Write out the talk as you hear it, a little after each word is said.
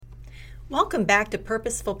Welcome back to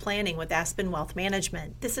Purposeful Planning with Aspen Wealth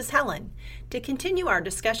Management. This is Helen. To continue our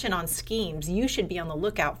discussion on schemes you should be on the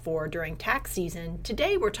lookout for during tax season,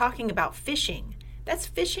 today we're talking about phishing. That's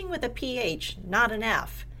phishing with a PH, not an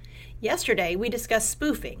F. Yesterday we discussed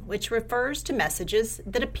spoofing, which refers to messages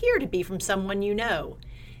that appear to be from someone you know.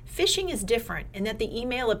 Phishing is different in that the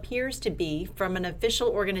email appears to be from an official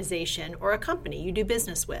organization or a company you do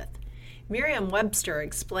business with. Merriam-Webster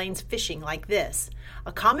explains phishing like this.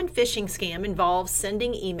 A common phishing scam involves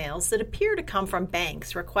sending emails that appear to come from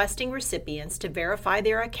banks requesting recipients to verify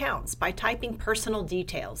their accounts by typing personal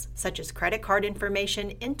details, such as credit card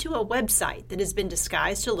information, into a website that has been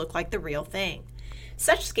disguised to look like the real thing.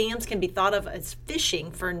 Such scams can be thought of as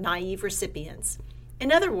phishing for naive recipients.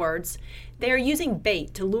 In other words, they are using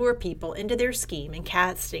bait to lure people into their scheme and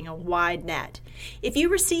casting a wide net. If you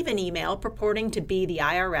receive an email purporting to be the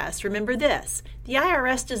IRS, remember this: the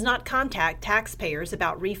IRS does not contact taxpayers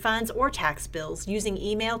about refunds or tax bills using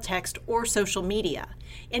email, text, or social media.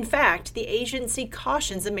 In fact, the agency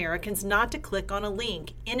cautions Americans not to click on a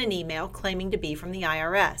link in an email claiming to be from the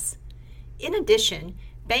IRS. In addition,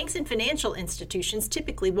 banks and financial institutions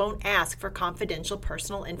typically won't ask for confidential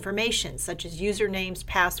personal information, such as usernames,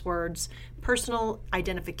 passwords, personal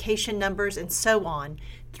identification numbers, and so on,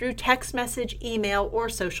 through text message, email, or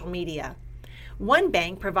social media. One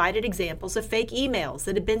bank provided examples of fake emails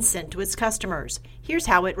that had been sent to its customers. Here's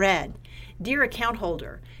how it read. Dear account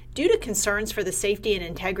holder, due to concerns for the safety and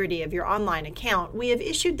integrity of your online account, we have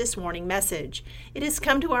issued this warning message. It has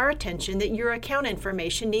come to our attention that your account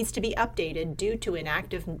information needs to be updated due to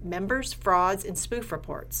inactive members, frauds, and spoof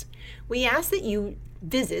reports. We ask that you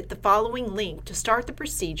visit the following link to start the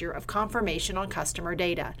procedure of confirmation on customer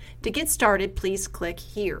data. To get started, please click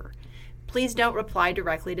here. Please don't reply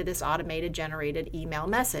directly to this automated generated email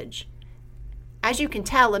message. As you can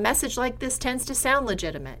tell, a message like this tends to sound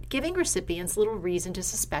legitimate, giving recipients little reason to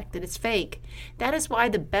suspect that it's fake. That is why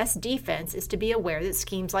the best defense is to be aware that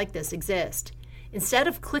schemes like this exist. Instead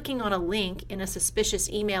of clicking on a link in a suspicious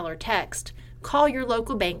email or text, call your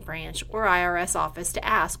local bank branch or IRS office to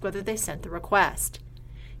ask whether they sent the request.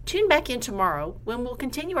 Tune back in tomorrow when we'll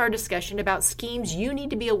continue our discussion about schemes you need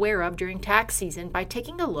to be aware of during tax season by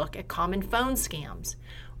taking a look at common phone scams.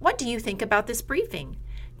 What do you think about this briefing?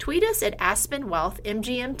 Tweet us at Aspen Wealth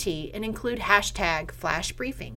MGMT and include #FlashBriefing.